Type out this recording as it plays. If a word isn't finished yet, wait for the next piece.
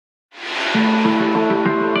To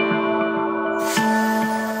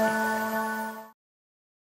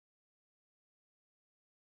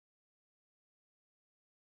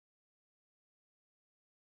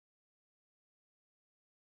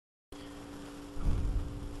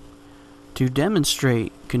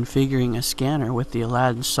demonstrate configuring a scanner with the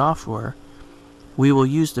Aladdin software, we will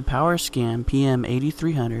use the PowerScan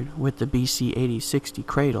PM8300 with the BC8060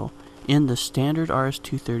 cradle in the standard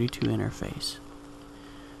RS-232 interface.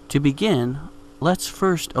 To begin, let's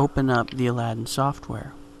first open up the Aladdin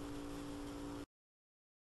software.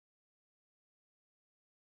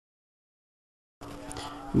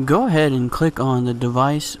 Go ahead and click on the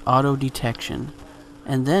device auto detection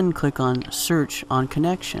and then click on search on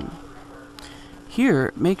connection.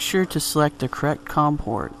 Here, make sure to select the correct COM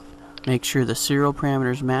port. Make sure the serial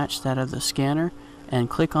parameters match that of the scanner and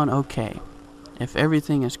click on OK. If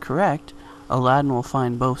everything is correct, Aladdin will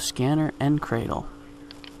find both scanner and cradle.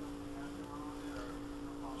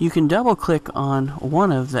 You can double click on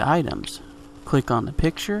one of the items. Click on the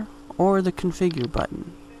picture or the configure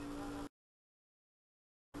button.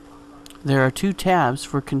 There are two tabs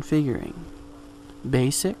for configuring.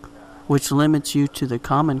 Basic, which limits you to the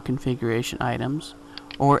common configuration items,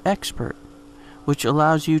 or Expert, which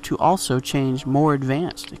allows you to also change more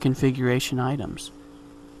advanced configuration items.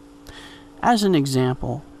 As an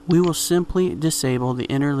example, we will simply disable the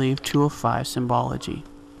interleave 205 symbology.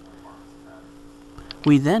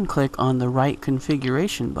 We then click on the right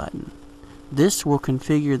configuration button. This will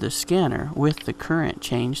configure the scanner with the current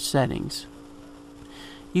changed settings.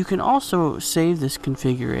 You can also save this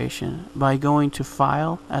configuration by going to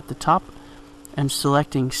File at the top and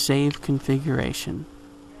selecting Save Configuration.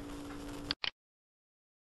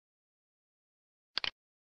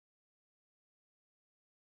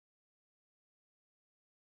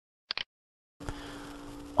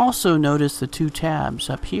 Also notice the two tabs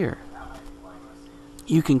up here.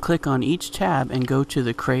 You can click on each tab and go to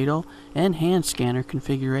the cradle and hand scanner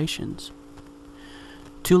configurations.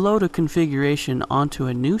 To load a configuration onto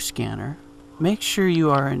a new scanner, make sure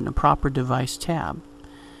you are in the proper device tab.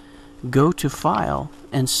 Go to File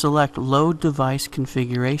and select Load Device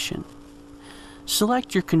Configuration.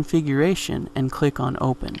 Select your configuration and click on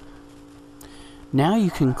Open. Now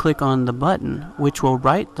you can click on the button which will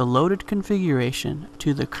write the loaded configuration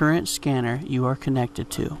to the current scanner you are connected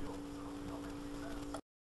to.